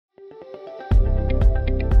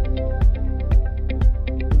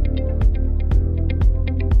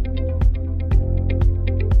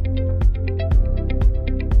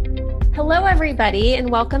everybody, and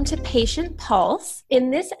welcome to Patient Pulse. In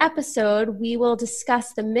this episode, we will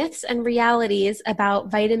discuss the myths and realities about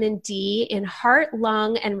vitamin D in heart,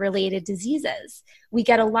 lung, and related diseases. We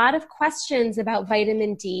get a lot of questions about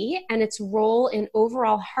vitamin D and its role in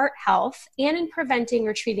overall heart health and in preventing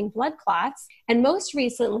or treating blood clots. And most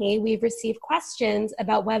recently, we've received questions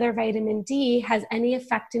about whether vitamin D has any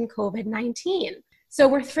effect in COVID-19. So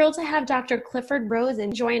we're thrilled to have Dr. Clifford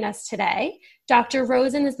Rosen join us today. Dr.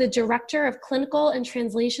 Rosen is the Director of Clinical and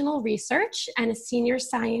Translational Research and a Senior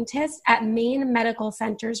Scientist at Maine Medical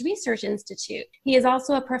Center's Research Institute. He is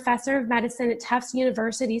also a Professor of Medicine at Tufts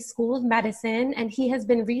University School of Medicine, and he has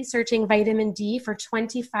been researching vitamin D for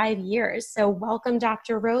 25 years. So welcome,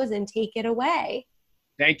 Dr. Rosen. Take it away.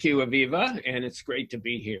 Thank you, Aviva, and it's great to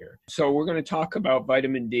be here. So we're going to talk about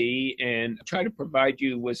vitamin D and try to provide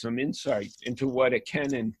you with some insight into what it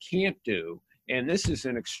can and can't do. And this is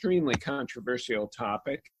an extremely controversial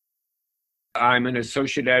topic. I'm an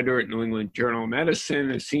associate editor at New England Journal of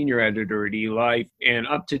Medicine, a senior editor at eLife, and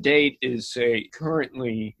Up to Date is a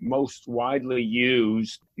currently most widely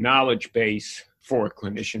used knowledge base for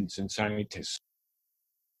clinicians and scientists.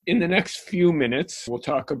 In the next few minutes, we'll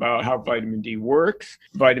talk about how vitamin D works,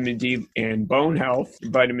 vitamin D and bone health,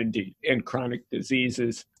 vitamin D and chronic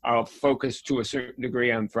diseases. I'll focus to a certain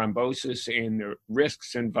degree on thrombosis and the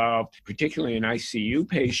risks involved, particularly in ICU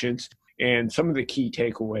patients, and some of the key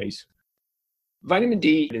takeaways. Vitamin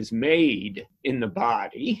D is made in the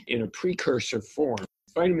body in a precursor form.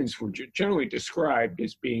 Vitamins were generally described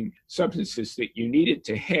as being substances that you needed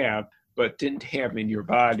to have but didn't have in your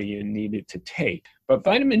body and needed to take. But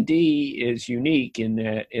vitamin D is unique in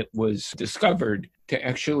that it was discovered to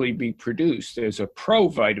actually be produced as a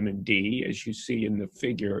provitamin D, as you see in the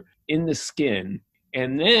figure, in the skin.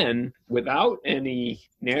 And then, without any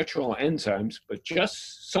natural enzymes, but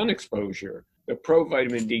just sun exposure, the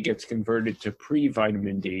provitamin D gets converted to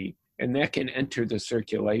previtamin D, and that can enter the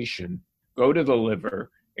circulation, go to the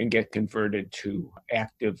liver, and get converted to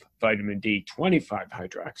active vitamin D,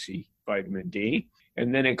 25-hydroxy vitamin D,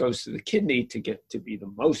 and then it goes to the kidney to get to be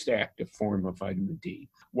the most active form of vitamin D,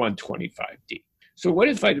 125D. So what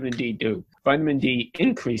does vitamin D do? Vitamin D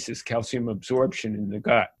increases calcium absorption in the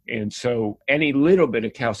gut, and so any little bit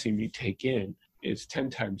of calcium you take in is 10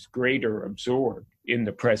 times greater absorbed in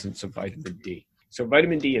the presence of vitamin D. So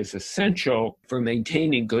vitamin D is essential for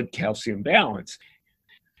maintaining good calcium balance.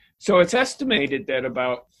 So it's estimated that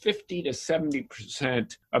about 50 to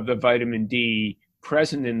 70% of the vitamin D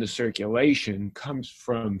present in the circulation comes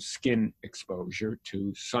from skin exposure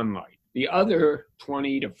to sunlight. The other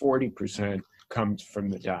 20 to 40% comes from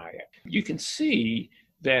the diet. You can see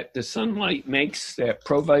that the sunlight makes that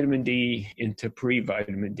provitamin D into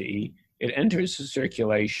previtamin D. It enters the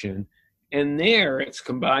circulation, and there it's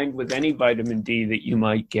combined with any vitamin D that you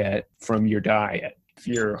might get from your diet. If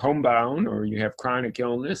you're homebound or you have chronic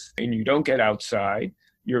illness and you don't get outside,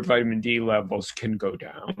 your vitamin D levels can go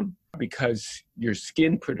down because your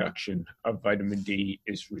skin production of vitamin D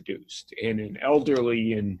is reduced. And in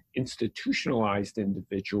elderly and institutionalized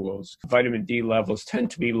individuals, vitamin D levels tend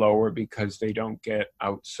to be lower because they don't get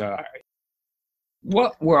outside.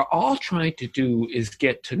 What we're all trying to do is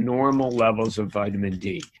get to normal levels of vitamin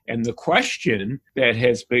D. And the question that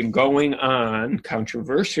has been going on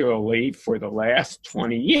controversially for the last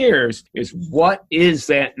 20 years is, what is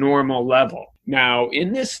that normal level? Now,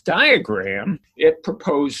 in this diagram, it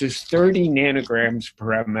proposes 30 nanograms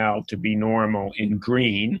per ml to be normal in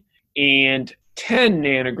green and 10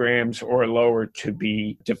 nanograms or lower to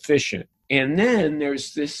be deficient. And then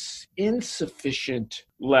there's this insufficient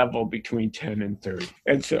level between 10 and 30.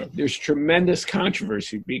 And so there's tremendous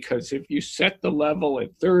controversy because if you set the level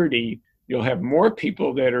at 30, you'll have more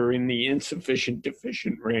people that are in the insufficient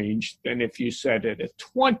deficient range than if you set it at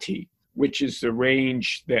 20, which is the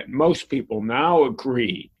range that most people now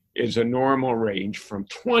agree is a normal range from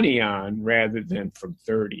 20 on rather than from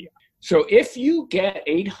 30 on. So if you get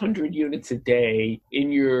 800 units a day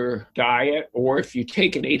in your diet, or if you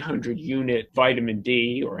take an 800 unit vitamin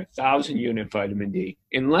D or 1,000 unit vitamin D,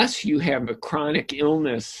 unless you have a chronic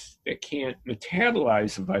illness that can't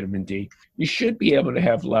metabolize the vitamin D, you should be able to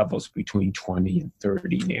have levels between 20 and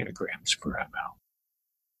 30 nanograms per ml.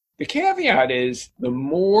 The caveat is the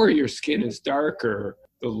more your skin is darker,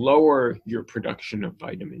 the lower your production of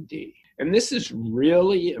vitamin D. And this is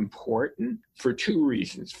really important for two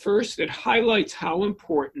reasons. First, it highlights how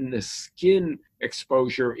important the skin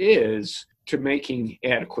exposure is to making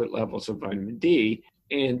adequate levels of vitamin D.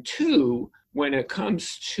 And two, when it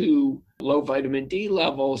comes to low vitamin D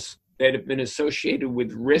levels, that have been associated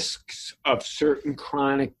with risks of certain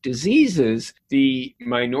chronic diseases, the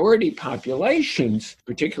minority populations,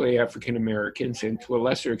 particularly African Americans and to a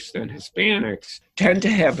lesser extent Hispanics, tend to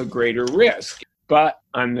have a greater risk. But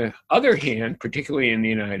on the other hand, particularly in the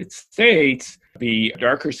United States, the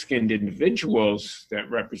darker skinned individuals that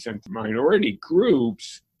represent the minority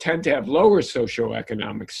groups tend to have lower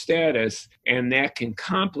socioeconomic status, and that can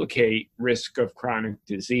complicate risk of chronic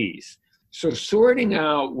disease. So sorting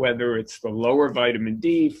out whether it's the lower vitamin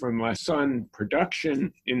D from less sun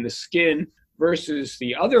production in the skin versus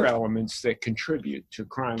the other elements that contribute to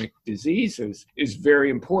chronic diseases is very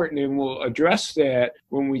important, and we'll address that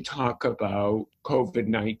when we talk about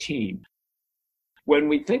COVID-19. When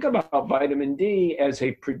we think about vitamin D as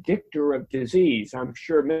a predictor of disease, I'm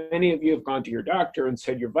sure many of you have gone to your doctor and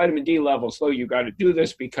said, your vitamin D level's low, you got to do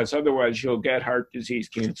this because otherwise you'll get heart disease,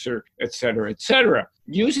 cancer, et cetera, et cetera.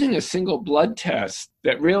 Using a single blood test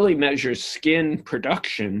that really measures skin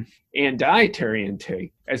production and dietary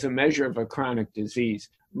intake as a measure of a chronic disease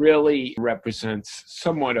really represents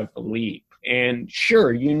somewhat of a leap. And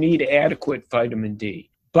sure, you need adequate vitamin D.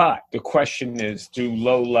 But the question is, do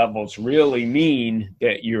low levels really mean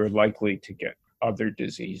that you're likely to get other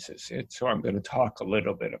diseases? And so I'm going to talk a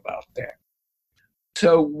little bit about that.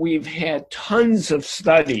 So we've had tons of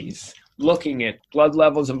studies looking at blood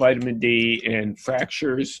levels of vitamin D and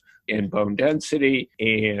fractures and bone density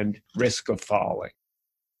and risk of falling.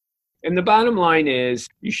 And the bottom line is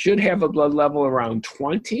you should have a blood level around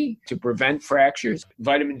 20 to prevent fractures.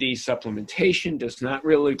 Vitamin D supplementation does not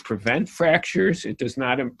really prevent fractures. It does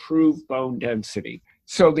not improve bone density.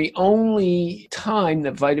 So the only time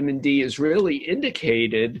that vitamin D is really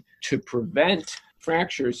indicated to prevent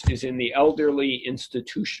fractures is in the elderly,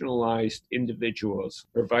 institutionalized individuals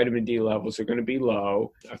where vitamin D levels are going to be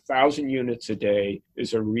low. 1,000 units a day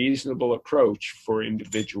is a reasonable approach for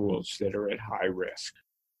individuals that are at high risk.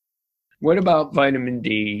 What about vitamin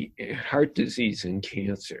D, heart disease, and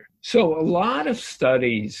cancer? So a lot of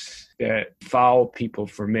studies that follow people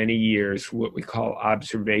for many years, what we call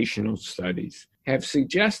observational studies, have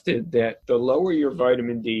suggested that the lower your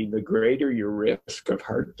vitamin D, the greater your risk of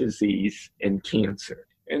heart disease and cancer.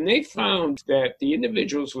 And they found that the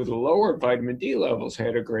individuals with lower vitamin D levels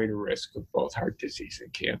had a greater risk of both heart disease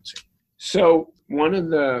and cancer. So one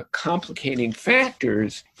of the complicating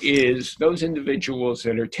factors is those individuals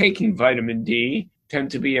that are taking vitamin D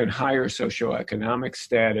tend to be in higher socioeconomic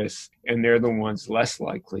status, and they're the ones less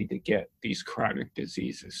likely to get these chronic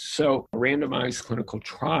diseases. So a randomized clinical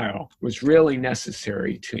trial was really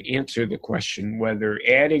necessary to answer the question whether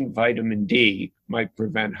adding vitamin D might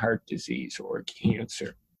prevent heart disease or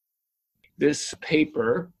cancer. This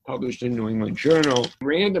paper, published in New England Journal,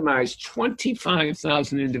 randomized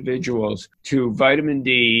 25,000 individuals to vitamin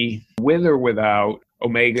D with or without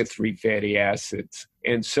omega-3 fatty acids.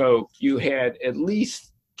 And so you had at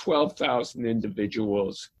least 12,000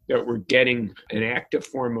 individuals that were getting an active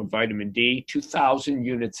form of vitamin D, 2,000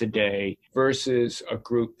 units a day, versus a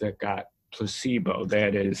group that got placebo,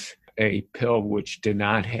 that is, a pill which did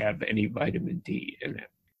not have any vitamin D in it.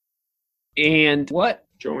 And what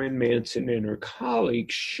Joanne Manson and her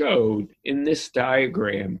colleagues showed in this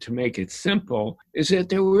diagram, to make it simple, is that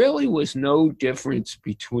there really was no difference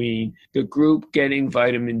between the group getting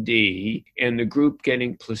vitamin D and the group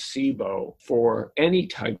getting placebo for any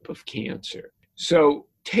type of cancer. So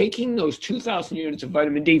taking those 2,000 units of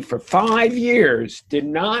vitamin D for 5 years did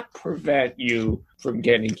not prevent you from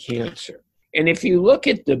getting cancer. And if you look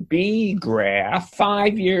at the B graph,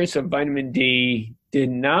 5 years of vitamin D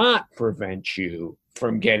did not prevent you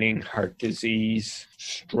from getting heart disease,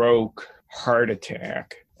 stroke, heart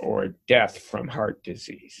attack, or death from heart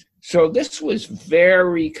disease. So this was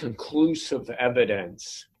very conclusive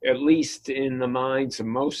evidence, at least in the minds of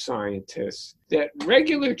most scientists, that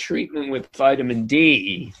regular treatment with vitamin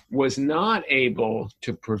D was not able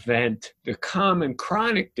to prevent the common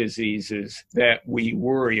chronic diseases that we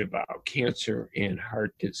worry about, cancer and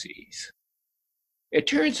heart disease. It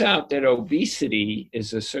turns out that obesity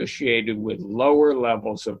is associated with lower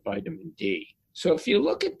levels of vitamin D. So if you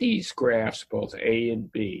look at these graphs, both A and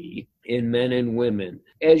B, in men and women,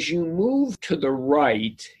 as you move to the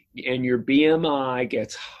right and your BMI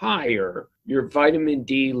gets higher, your vitamin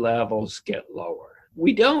D levels get lower.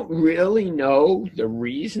 We don't really know the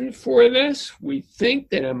reason for this. We think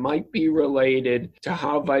that it might be related to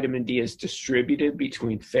how vitamin D is distributed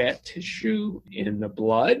between fat tissue in the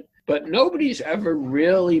blood. But nobody's ever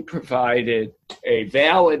really provided a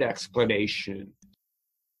valid explanation.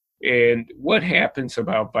 And what happens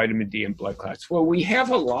about vitamin D and blood clots? Well, we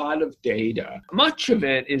have a lot of data. Much of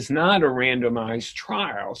it is not a randomized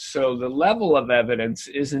trial, so the level of evidence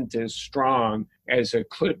isn't as strong as it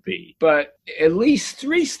could be. But at least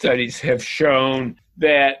 3 studies have shown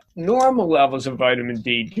that normal levels of vitamin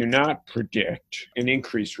D do not predict an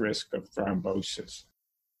increased risk of thrombosis.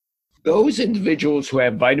 Those individuals who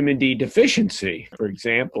have vitamin D deficiency, for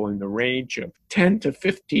example, in the range of 10 to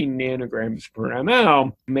 15 nanograms per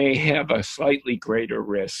ml, may have a slightly greater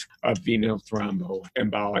risk of venous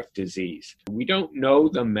thromboembolic disease. We don't know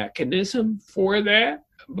the mechanism for that,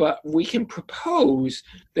 but we can propose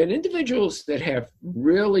that individuals that have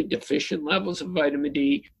really deficient levels of vitamin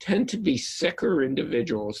D tend to be sicker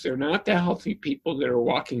individuals. They're not the healthy people that are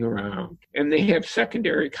walking around, and they have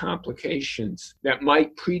secondary complications that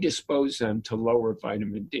might predispose them to lower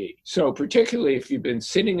vitamin D. So particularly if you've been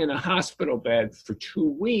sitting in a hospital bed for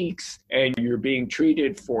 2 weeks and you're being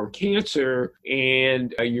treated for cancer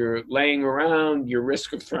and you're laying around, your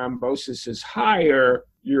risk of thrombosis is higher.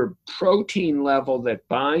 Your protein level that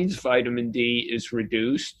binds vitamin D is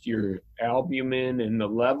reduced. Your albumin and the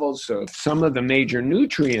levels of some of the major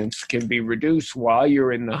nutrients can be reduced while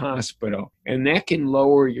you're in the hospital, and that can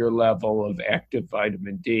lower your level of active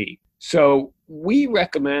vitamin D. So we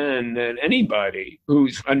recommend that anybody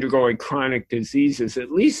who's undergoing chronic diseases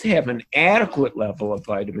at least have an adequate level of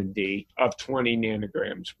vitamin D of 20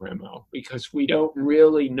 nanograms per ml, because we don't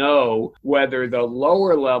really know whether the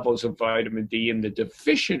lower levels of vitamin D in the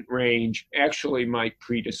deficient range actually might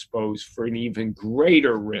predispose for an even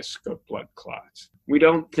greater risk of blood clots. We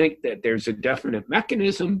don't think that there's a definite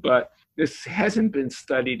mechanism, but this hasn't been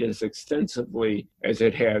studied as extensively as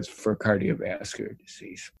it has for cardiovascular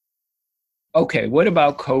disease. Okay, what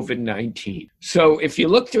about COVID-19? So if you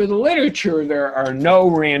look through the literature, there are no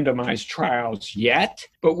randomized trials yet,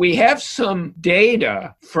 but we have some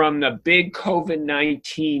data from the big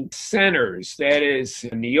COVID-19 centers, that is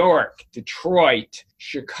New York, Detroit,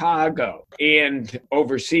 Chicago, and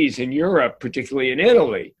overseas in Europe, particularly in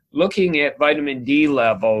Italy, looking at vitamin D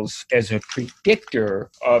levels as a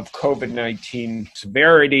predictor of COVID-19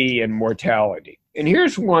 severity and mortality. And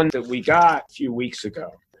here's one that we got a few weeks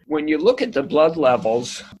ago. When you look at the blood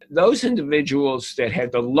levels, those individuals that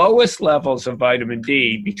had the lowest levels of vitamin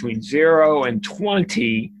D between 0 and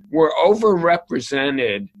 20 were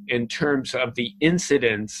overrepresented in terms of the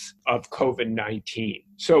incidence of COVID-19.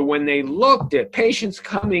 So when they looked at patients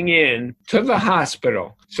coming in to the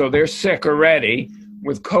hospital, so they're sick already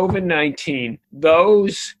with COVID-19,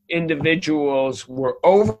 those individuals were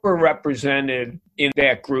overrepresented in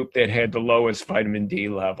that group that had the lowest vitamin D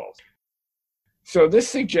levels. So this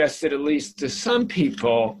suggested, at least to some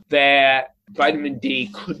people, that vitamin D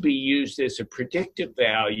could be used as a predictive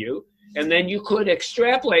value. And then you could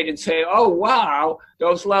extrapolate and say, oh, wow,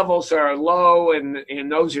 those levels are low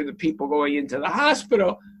and those are the people going into the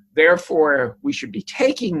hospital. Therefore, we should be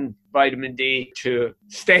taking vitamin D to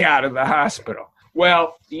stay out of the hospital.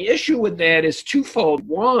 Well, the issue with that is twofold.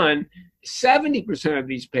 One, 70% of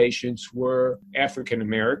these patients were African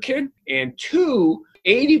American, and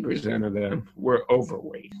 80% of them were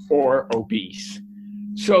overweight or obese.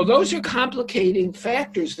 So those are complicating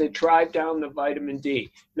factors that drive down the vitamin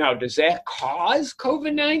D. Now, does that cause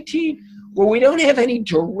COVID-19? Well, we don't have any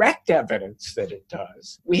direct evidence that it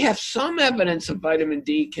does. We have some evidence of vitamin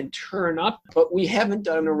D can turn up, but we haven't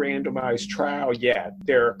done a randomized trial yet.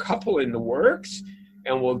 There are a couple in the works,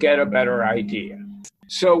 and we'll get a better idea.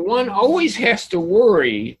 So one always has to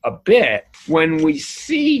worry a bit when we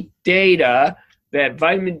see data that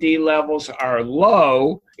vitamin D levels are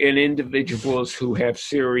low in individuals who have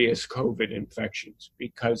serious COVID infections,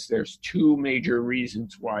 because there's 2 major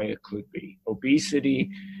reasons why it could be: obesity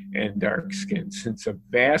and dark skin, since a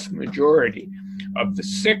vast majority of the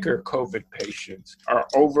sicker COVID patients are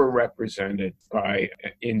overrepresented by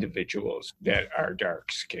individuals that are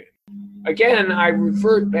dark skinned. Again, I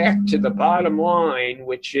revert back to the bottom line,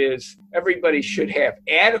 which is everybody should have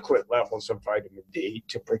adequate levels of vitamin D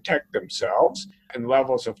to protect themselves, and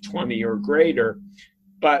levels of 20 or greater.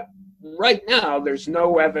 But right now, there's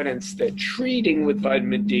no evidence that treating with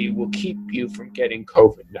vitamin D will keep you from getting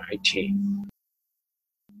COVID-19.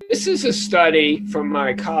 This is a study from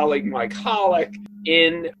my colleague Mike Hollick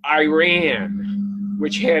in Iran,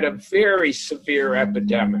 which had a very severe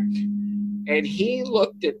epidemic. And he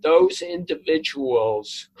looked at those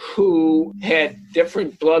individuals who had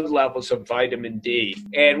different blood levels of vitamin D.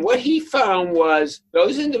 And what he found was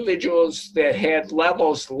those individuals that had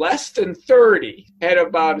levels less than 30 had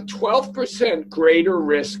about a 12% greater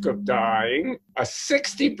risk of dying, a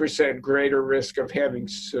 60% greater risk of having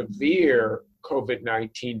severe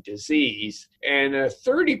COVID-19 disease and a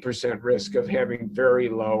 30% risk of having very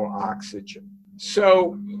low oxygen.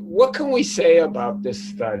 So what can we say about this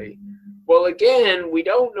study? Well, again, we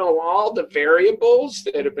don't know all the variables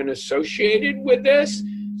that have been associated with this,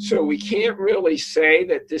 so we can't really say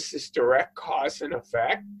that this is direct cause and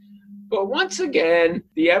effect. But once again,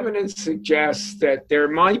 the evidence suggests that there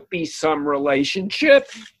might be some relationship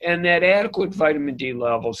and that adequate vitamin D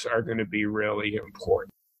levels are going to be really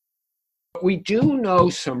important. We do know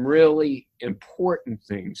some really important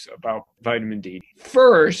things about vitamin D.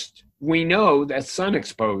 First, we know that sun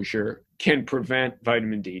exposure can prevent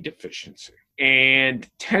vitamin D deficiency. And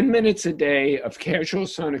 10 minutes a day of casual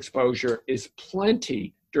sun exposure is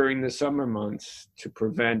plenty during the summer months to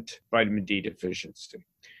prevent vitamin D deficiency.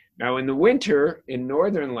 Now, in the winter, in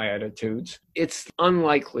northern latitudes, it's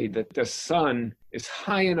unlikely that the sun is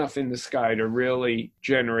high enough in the sky to really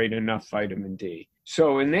generate enough vitamin D.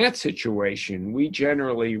 So in that situation, we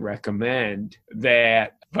generally recommend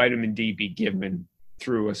that vitamin D be given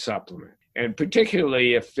through a supplement. And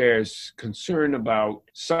particularly if there's concern about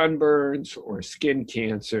sunburns or skin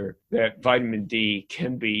cancer, that vitamin D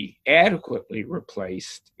can be adequately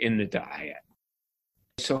replaced in the diet.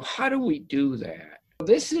 So how do we do that?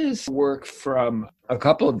 This is work from a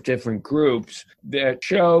couple of different groups that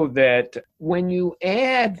show that when you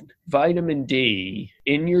add vitamin D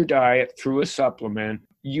in your diet through a supplement,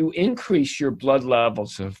 you increase your blood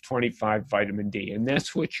levels of 25 vitamin D, and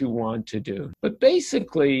that's what you want to do. But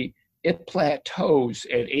basically, it plateaus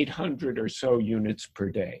at 800 or so units per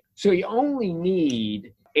day. So you only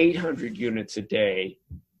need 800 units a day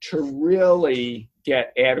to really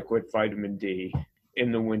get adequate vitamin D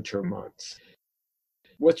in the winter months.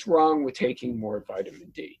 What's wrong with taking more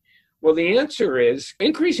vitamin D? Well, the answer is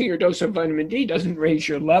increasing your dose of vitamin D doesn't raise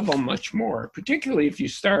your level much more, particularly if you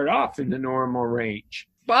start off in the normal range.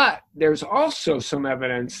 But there's also some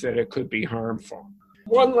evidence that it could be harmful.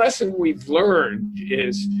 One lesson we've learned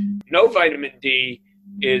is no vitamin D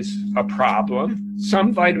is a problem.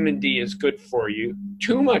 Some vitamin D is good for you.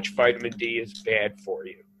 Too much vitamin D is bad for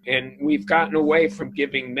you. And we've gotten away from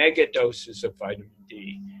giving mega doses of vitamin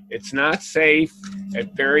D. It's not safe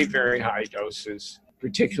at very, very high doses,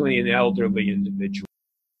 particularly in elderly individuals.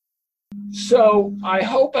 So I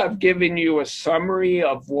hope I've given you a summary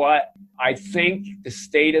of what I think the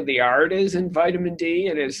state of the art is in vitamin D.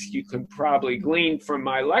 And as you can probably glean from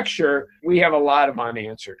my lecture, we have a lot of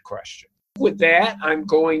unanswered questions. With that, I'm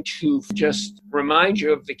going to just remind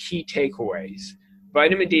you of the key takeaways.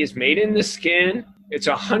 Vitamin D is made in the skin. It's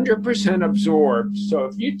 100% absorbed. So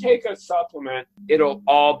if you take a supplement, it'll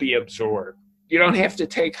all be absorbed. You don't have to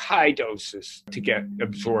take high doses to get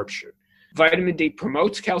absorption. Vitamin D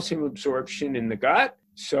promotes calcium absorption in the gut.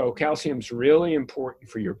 So calcium's really important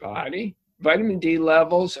for your body. Vitamin D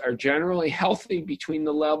levels are generally healthy between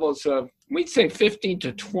the levels of, we'd say 15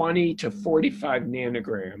 to 20 to 45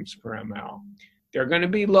 nanograms per ml. They're going to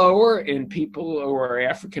be lower in people who are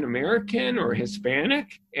African American or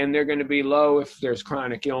Hispanic, and they're going to be low if there's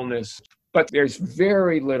chronic illness. But there's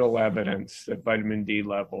very little evidence that vitamin D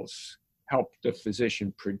levels help the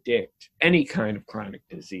physician predict any kind of chronic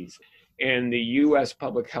disease. And the U.S.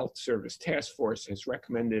 Public Health Service Task Force has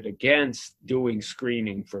recommended against doing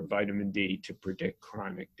screening for vitamin D to predict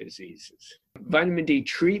chronic diseases. Vitamin D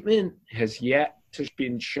treatment has yet to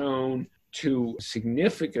been shown to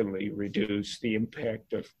significantly reduce the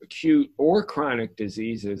impact of acute or chronic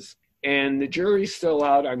diseases. And the jury's still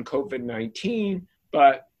out on COVID-19,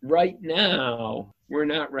 but right now, we're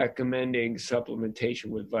not recommending supplementation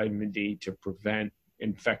with vitamin D to prevent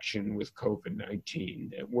infection with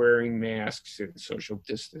COVID-19. That wearing masks and social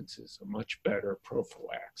distance is a much better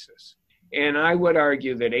prophylaxis. And I would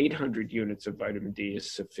argue that 800 units of vitamin D is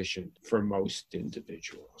sufficient for most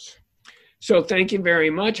individuals. So thank you very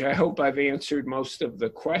much. I hope I've answered most of the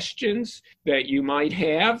questions that you might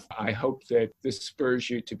have. I hope that this spurs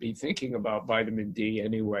you to be thinking about vitamin D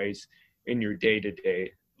anyways in your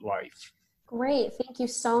day-to-day life. Great. Thank you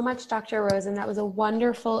so much, Dr. Rosen. That was a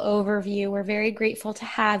wonderful overview. We're very grateful to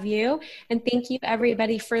have you. And thank you,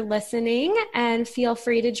 everybody, for listening. And feel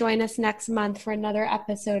free to join us next month for another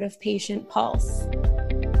episode of Patient Pulse.